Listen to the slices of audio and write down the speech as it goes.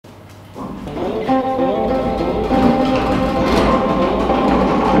Well,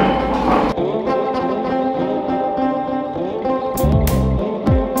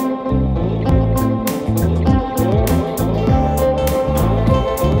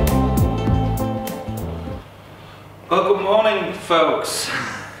 good morning folks.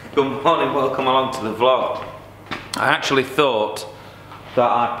 Good morning, welcome along to the vlog. I actually thought that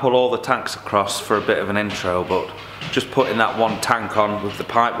I'd pull all the tanks across for a bit of an intro, but just putting that one tank on with the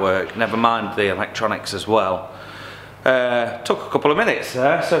pipe work, never mind the electronics as well, took a couple of minutes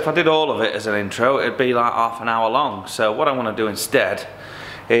there. So if I did all of it as an intro, it'd be like half an hour long. So what I want to do instead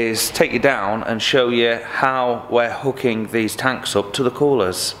is take you down and show you how we're hooking these tanks up to the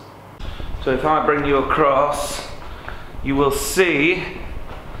coolers. So if I bring you across, you will see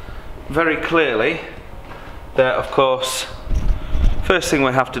very clearly that, of course, first thing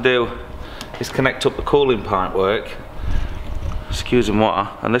we have to do is connect up the cooling pipe work, excusing water,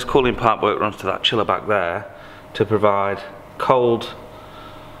 and this cooling pipe work runs to that chiller back there to provide cold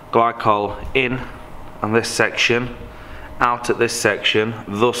glycol in on this section, out at this section,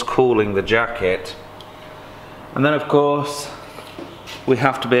 thus cooling the jacket. And then of course we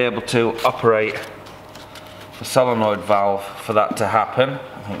have to be able to operate the solenoid valve for that to happen.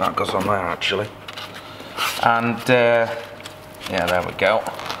 I think that goes on there actually. And yeah, there we go.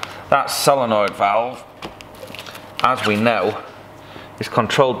 That solenoid valve, as we know, is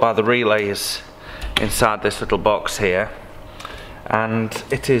controlled by the relays inside this little box here. And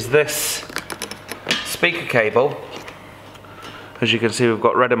it is this speaker cable. As you can see, we've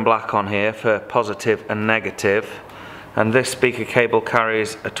got red and black on here for positive and negative. And this speaker cable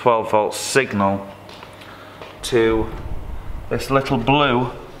carries a 12-volt signal to this little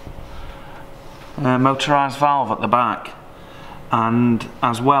blue motorized valve at the back, and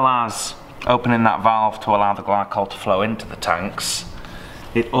as well as opening that valve to allow the glycol to flow into the tanks,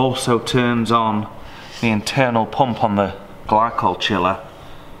 it also turns on the internal pump on the glycol chiller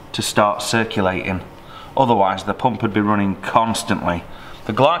to start circulating. Otherwise the pump would be running constantly.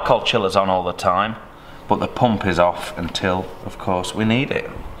 The glycol chiller's on all the time, but the pump is off until, of course, we need it.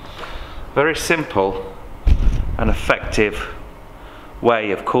 Very simple an effective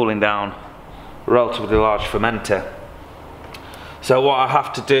way of cooling down a relatively large fermenter. So what I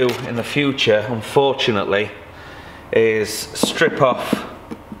have to do in the future, unfortunately, is strip off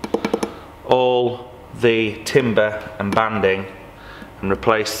all the timber and banding and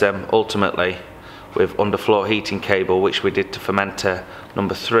replace them ultimately with underfloor heating cable, which we did to fermenter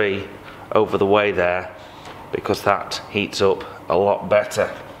number 3 over the way there, because that heats up a lot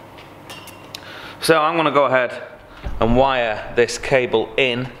better. So I'm going to go ahead and wire this cable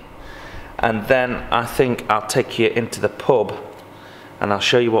in, and then I think I'll take you into the pub and I'll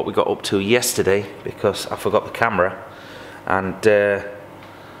show you what we got up to yesterday, because I forgot the camera, and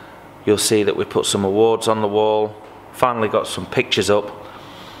you'll see that we put some awards on the wall, finally got some pictures up,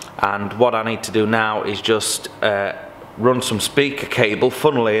 and what I need to do now is just run some speaker cable,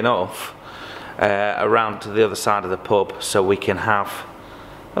 funnily enough, around to the other side of the pub so we can have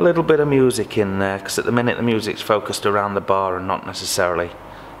a little bit of music in there, because at the minute the music's focused around the bar and not necessarily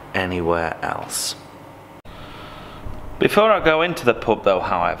anywhere else. Before I go into the pub though,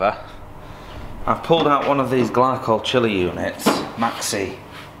 however, I've pulled out one of these glycol chiller units, Maxi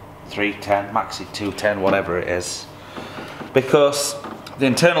 310, Maxi 210, whatever it is, because the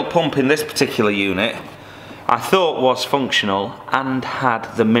internal pump in this particular unit I thought was functional and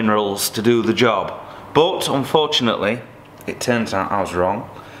had the minerals to do the job, but unfortunately it turns out I was wrong.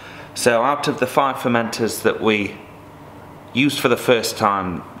 So out of the 5 fermenters that we used for the first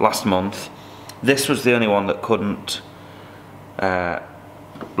time last month, this was the only one that couldn't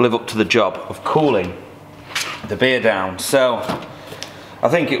live up to the job of cooling the beer down. So I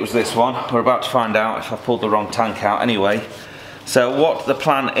think it was this one. We're about to find out if I pulled the wrong tank out anyway. So what the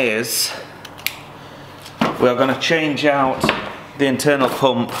plan is, we are going to change out the internal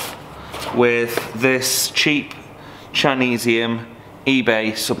pump with this cheap Chinesium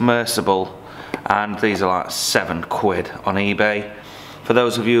eBay submersible, and these are like £7 on eBay. For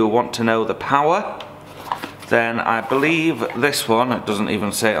those of you who want to know the power, then I believe this one, it doesn't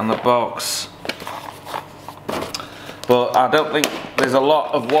even say it on the box, but I don't think there's a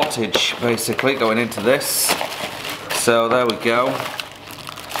lot of wattage basically going into this. So there we go.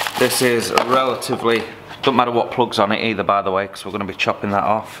 This is a relatively, don't matter what plugs on it either, by the way, because we're going to be chopping that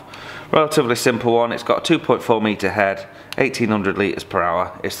off. Relatively simple one. It's got a 2.4 metre head, 1800 litres per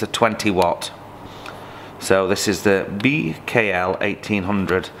hour. It's the 20 watt. So this is the BKL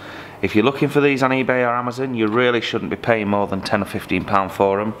 1800. If you're looking for these on eBay or Amazon, you really shouldn't be paying more than £10 or £15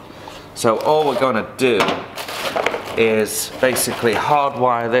 for them. So all we're going to do is basically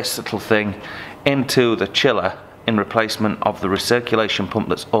hardwire this little thing into the chiller in replacement of the recirculation pump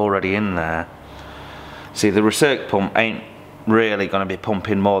that's already in there. See, the recirc pump ain't really going to be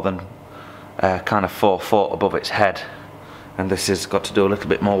pumping more than kind of 4 foot above its head, and this has got to do a little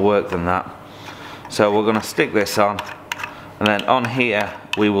bit more work than that. So we're going to stick this on, and then on here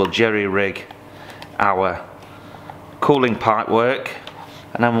we will jerry rig our cooling pipe work,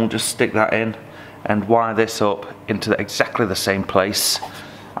 and then we'll just stick that in and wire this up into exactly the same place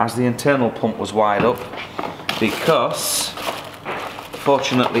as the internal pump was wired up, because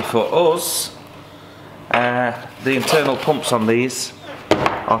fortunately for us the internal pumps on these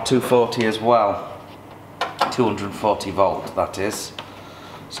are 240 as well, 240 volt that is,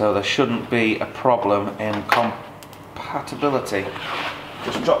 so there shouldn't be a problem in compatibility.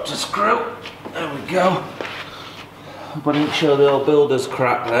 Just dropped a screw, there we go. But I didn't show the old builder's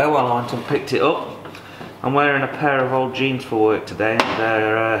crap there while I went and picked it up. I'm wearing a pair of old jeans for work today, and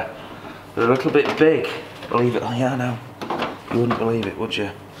they're a little bit big. Believe it? Oh yeah, I know. You wouldn't believe it, would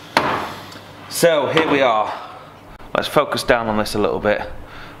you? So here we are. Let's focus down on this a little bit, and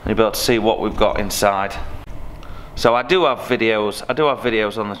you'll be able to see what we've got inside. So I do have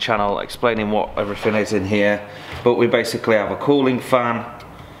videos on the channel explaining what everything is in here, but we basically have a cooling fan,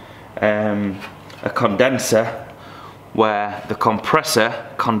 a condenser, where the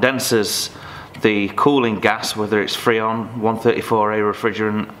compressor condenses the cooling gas, whether it's Freon, 134A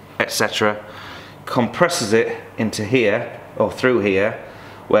refrigerant, etc., compresses it into here, or through here,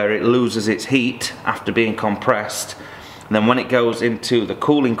 where it loses its heat after being compressed. And then when it goes into the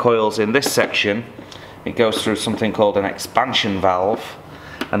cooling coils in this section, it goes through something called an expansion valve,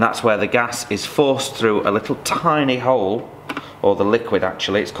 and that's where the gas is forced through a little tiny hole, or the liquid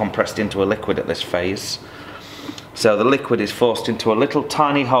actually, it's compressed into a liquid at this phase. So the liquid is forced into a little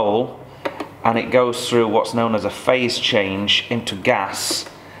tiny hole, and it goes through what's known as a phase change into gas,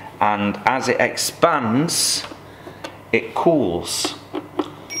 and as it expands it cools.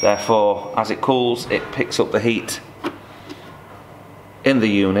 Therefore, as it cools, it picks up the heat in the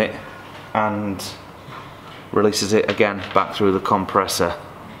unit and releases it again back through the compressor.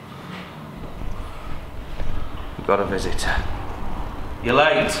 We've got a visitor. You're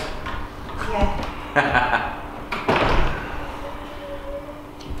late? Yeah.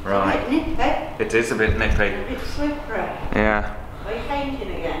 Right. It's a bit nippy. It is a bit nippy. A bit slippery. Yeah. Are you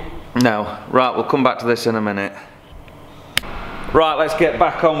painting again? No. Right, we'll come back to this in a minute. Right, let's get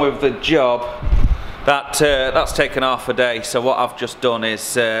back on with the job. That's taken half a day, so what I've just done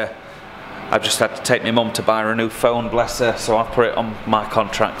is I've just had to take my mum to buy her a new phone, bless her, so I've put it on my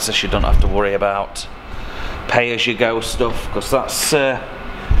contract so she don't have to worry about pay-as-you-go stuff, because that's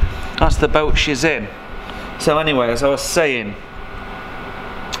the boat she's in. So anyway, as I was saying,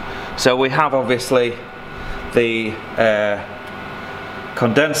 so we have obviously the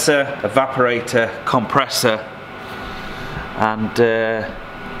condenser, evaporator, compressor, and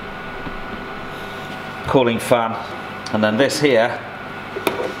cooling fan, and then this here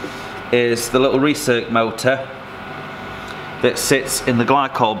is the little recirc motor that sits in the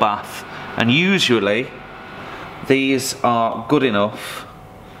glycol bath, and usually these are good enough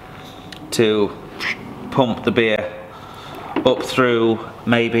to pump the beer up through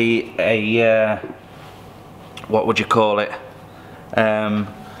maybe a what would you call it,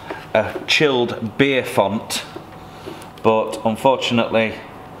 a chilled beer font, but unfortunately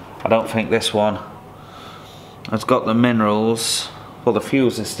I don't think this one has got the minerals. Well, the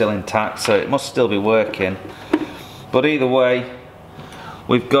fuse is still intact, so it must still be working, but either way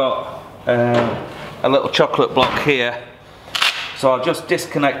we've got a little chocolate block here, so I'll just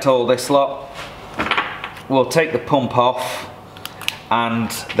disconnect all this lot. We'll take the pump off,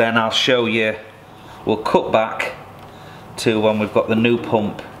 and then I'll show you, we'll cut back to when we've got the new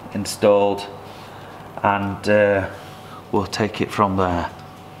pump installed, and we'll take it from there.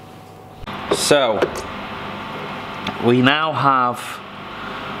 So we now have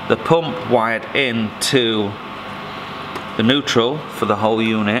the pump wired into the neutral for the whole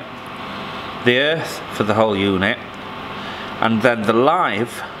unit, the earth for the whole unit, and then the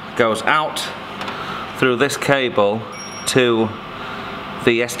live goes out through this cable to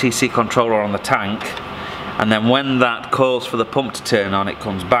the STC controller on the tank, and then when that calls for the pump to turn on, it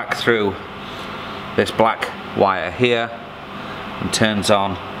comes back through this black wire here and turns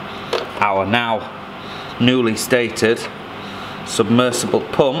on our now newly stated submersible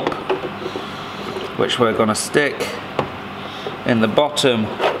pump, which we're going to stick in the bottom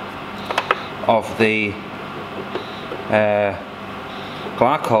of the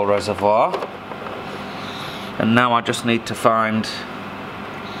glycol reservoir. And now I just need to find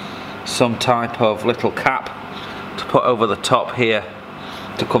some type of little cap to put over the top here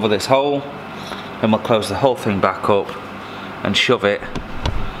to cover this hole, and we'll close the whole thing back up and shove it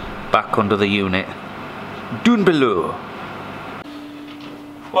back under the unit down below.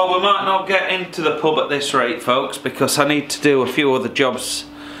 Well, we might not get into the pub at this rate, folks, because I need to do a few other jobs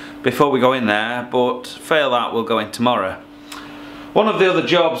before we go in there, but fail that, we'll go in tomorrow. One of the other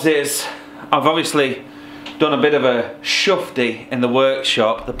jobs is, I've obviously done a bit of a shufty in the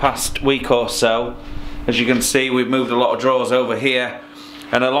workshop the past week or so. As you can see, we've moved a lot of drawers over here,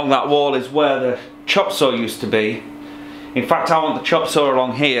 and along that wall is where the chop saw used to be. In fact, I want the chop saw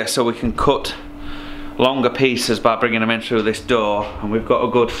along here so we can cut longer pieces by bringing them in through this door, and we've got a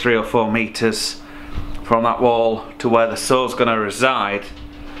good 3 or 4 meters from that wall to where the saw's going to reside,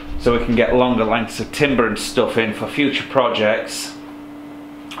 so we can get longer lengths of timber and stuff in for future projects.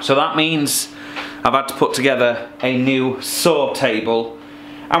 So that means I've had to put together a new saw table,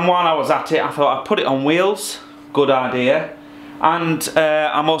 and while I was at it I thought I'd put it on wheels, good idea, and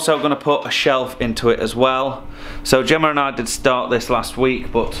I'm also going to put a shelf into it as well. So Gemma and I did start this last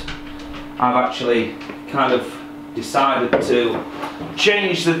week, but I've actually kind of decided to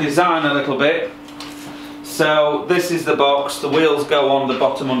change the design a little bit. So this is the box, the wheels go on the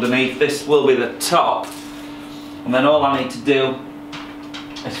bottom underneath, this will be the top, and then all I need to do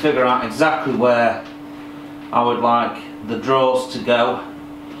is figure out exactly where I would like the drawers to go,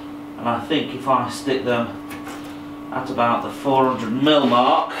 and I think if I stick them at about the 400mm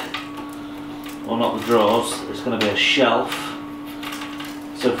mark, well, not the drawers, it's going to be a shelf.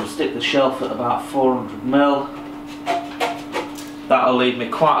 So if we stick the shelf at about 400mm, that'll leave me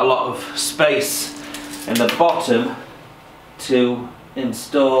quite a lot of space in the bottom to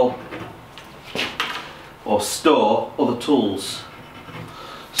install or store other tools,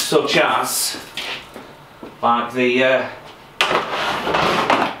 such as like the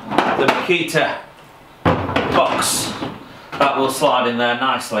Makita box. That will slide in there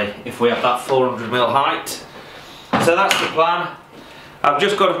nicely if we have that 400mm height. So that's the plan. I've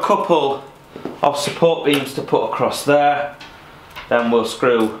just got a couple of support beams to put across there. Then we'll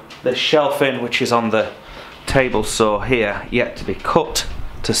screw this shelf in, which is on the table saw here, yet to be cut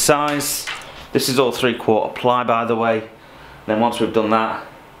to size. This is all 3/4 ply, by the way. Then once we've done that,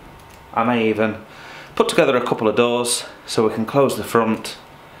 I may even put together a couple of doors so we can close the front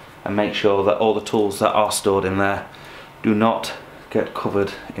and make sure that all the tools that are stored in there do not get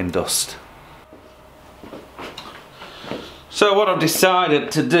covered in dust. So what I've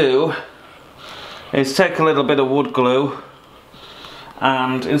decided to do is take a little bit of wood glue,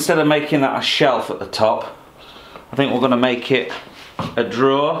 and instead of making that a shelf at the top, I think we're going to make it a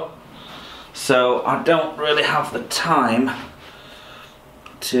drawer. So I don't really have the time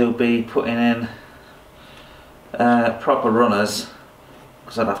to be putting in proper runners,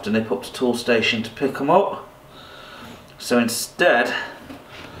 because I'd have to nip up to tool station to pick them up. So instead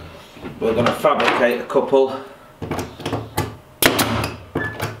we're going to fabricate a couple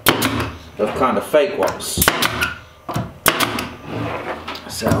of kind of fake ones.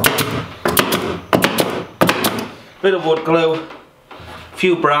 So bit of wood glue, a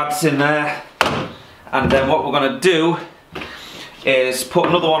few brads in there, and then what we're going to do is put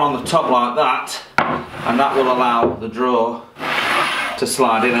another one on the top like that, and that will allow the drawer to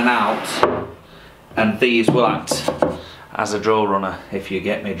slide in and out, and these will act as a drawer runner, if you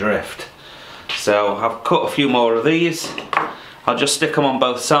get me drift. So I've cut a few more of these. I'll just stick them on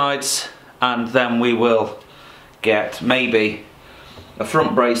both sides, and then we will get maybe a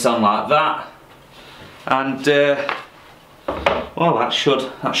front brace on like that, and well, that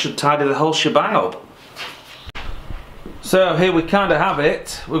should tidy the whole shebang up. So here we kind of have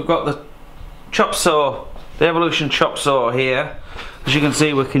it. We've got the chop saw, the Evolution chop saw here. As you can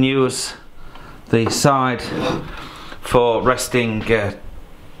see, we can use the side for resting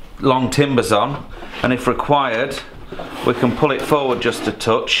long timbers on, and if required we can pull it forward just a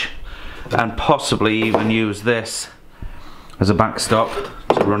touch and possibly even use this as a backstop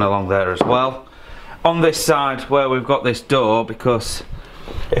to run along there as well. On this side where we've got this door, because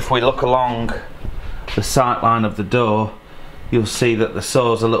if we look along the sight line of the door, you'll see that the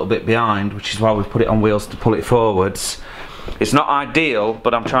saw's a little bit behind, which is why we've put it on wheels to pull it forwards. It's not ideal,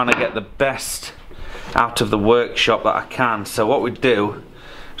 but I'm trying to get the best out of the workshop that I can. So what we do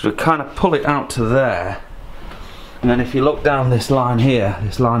is we kind of pull it out to there, and then if you look down this line here,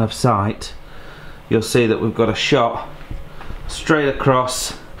 this line of sight, you'll see that we've got a shot straight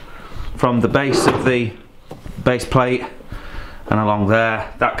across from the base of the base plate and along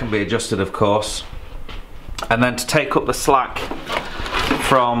there. That can be adjusted, of course, and then to take up the slack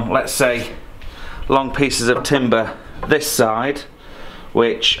from, let's say, long pieces of timber this side,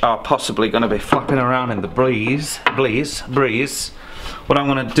 which are possibly going to be flapping around in the breeze. What I'm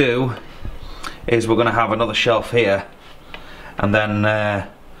going to do is we're going to have another shelf here, and then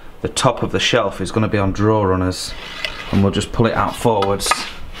the top of the shelf is going to be on draw runners, and we'll just pull it out forwards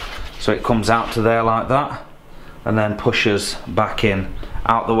so it comes out to there like that, and then pushes back in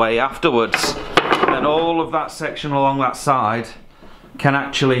out the way afterwards. And then all of that section along that side can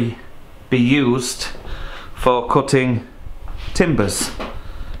actually be used for cutting timbers.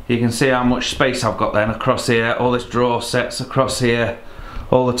 You can see how much space I've got then across here, all this drawer sets across here,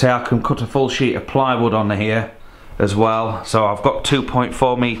 all the I can cut a full sheet of plywood on here as well. So I've got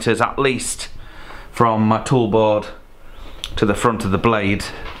 2.4 meters at least from my toolboard to the front of the blade,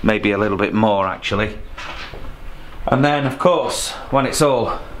 maybe a little bit more actually. And then of course, when it's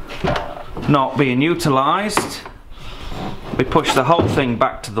all not being utilized, we push the whole thing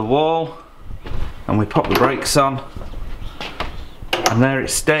back to the wall and we pop the brakes on, and there it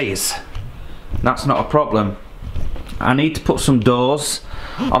stays. That's not a problem. I need to put some doors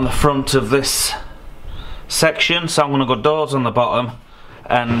on the front of this section, so I'm going to go doors on the bottom,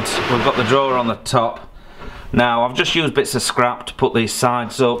 and we've got the drawer on the top. Now I've just used bits of scrap to put these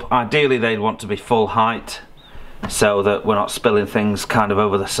sides up. Ideally they'd want to be full height so that we're not spilling things kind of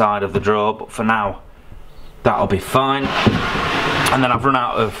over the side of the drawer, but for now that'll be fine. And then I've run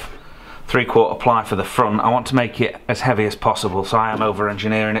out of 3/4 ply for the front. I want to make it as heavy as possible, so I am over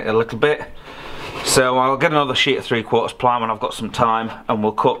engineering it a little bit. So I'll get another sheet of 3/4 ply when I've got some time, and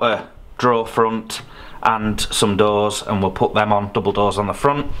we'll cut a drawer front and some doors, and we'll put them on, double doors on the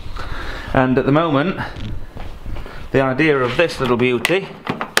front. And at the moment, the idea of this little beauty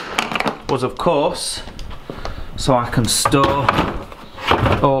was, of course, so I can store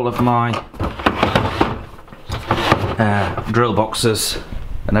all of my drill boxes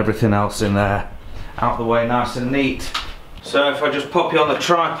and everything else in there, out the way nice and neat. So if I just pop you on the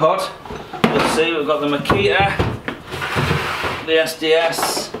tripod, you'll see we've got the Makita, the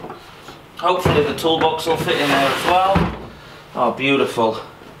SDS, hopefully the toolbox will fit in there as well. Oh, beautiful.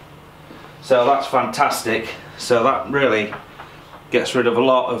 So that's fantastic. So that really gets rid of a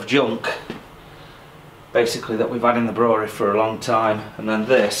lot of junk basically that we've had in the brewery for a long time. And then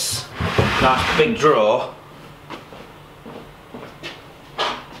this nice big drawer,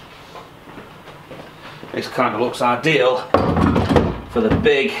 this kind of looks ideal for the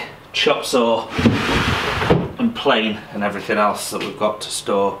big chop saw and plane and everything else that we've got to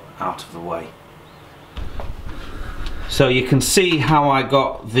store out of the way. So you can see how I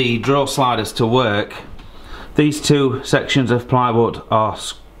got the drawer sliders to work. These two sections of plywood are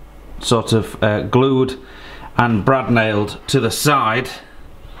sort of glued and brad nailed to the side,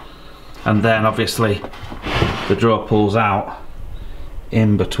 and then obviously the drawer pulls out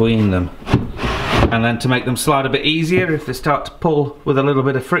in between them. And then to make them slide a bit easier, if they start to pull with a little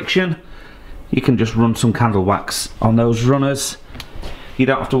bit of friction, you can just run some candle wax on those runners. You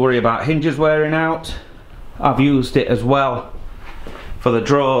don't have to worry about hinges wearing out. I've used it as well for the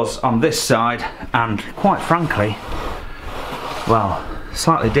drawers on this side, and quite frankly, well,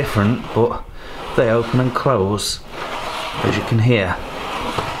 slightly different, but they open and close, as you can hear,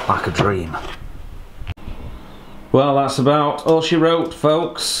 like a dream. Well, that's about all she wrote,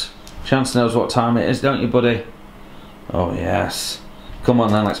 folks. Chance knows what time it is, don't you, buddy? Oh yes. Come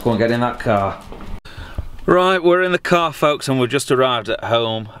on then, let's go and get in that car. Right, we're in the car, folks, and we've just arrived at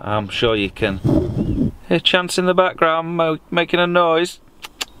home. I'm sure you can hear Chance in the background making a noise.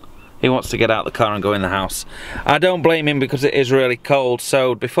 He wants to get out of the car and go in the house. I don't blame him because it is really cold,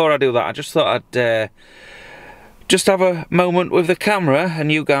 so before I do that, I just thought I'd just have a moment with the camera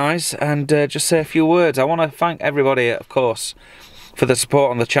and you guys, and just say a few words. I want to thank everybody, of course, for the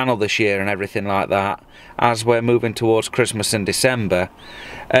support on the channel this year and everything like that, as we're moving towards Christmas in December.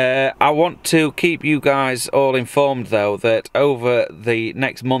 I want to keep you guys all informed though that over the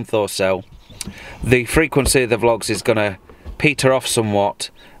next month or so, the frequency of the vlogs is going to peter off somewhat.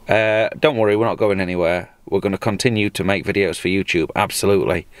 Don't worry, we're not going anywhere. We're going to continue to make videos for YouTube,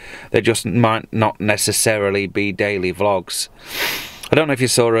 absolutely. They just might not necessarily be daily vlogs. I don't know if you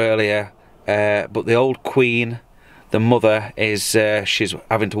saw earlier, but the old Queen, the mother, is she's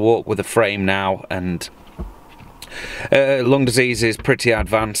having to walk with a frame now, and lung disease is pretty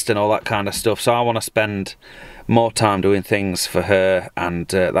advanced and all that kind of stuff, so I want to spend more time doing things for her and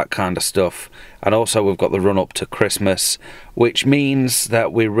that kind of stuff. And also we've got the run up to Christmas, which means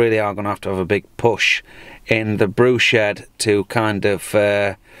that we really are going to have a big push in the brew shed to kind of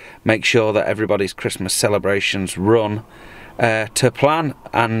make sure that everybody's Christmas celebrations run to plan.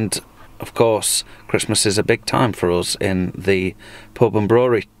 And of course, Christmas is a big time for us in the pub and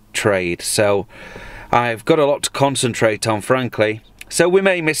brewery trade, so I've got a lot to concentrate on, frankly. So we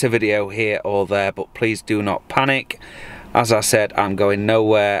may miss a video here or there, but please do not panic. As I said, I'm going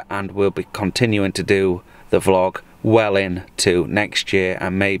nowhere and we'll be continuing to do the vlog well into next year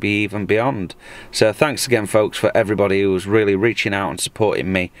and maybe even beyond. So thanks again folks for everybody who's really reaching out and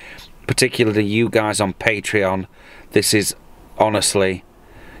supporting me, particularly you guys on Patreon. This is honestly,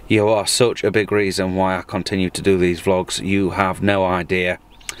 you are such a big reason why I continue to do these vlogs. You have no idea.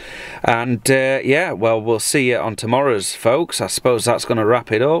 And yeah, well, we'll see you on tomorrow's, folks. I suppose that's going to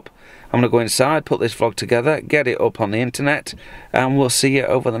wrap it up. I'm going to go inside, put this vlog together, get it up on the internet, and we'll see you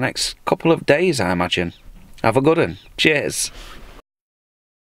over the next couple of days, I imagine. Have a good one. Cheers.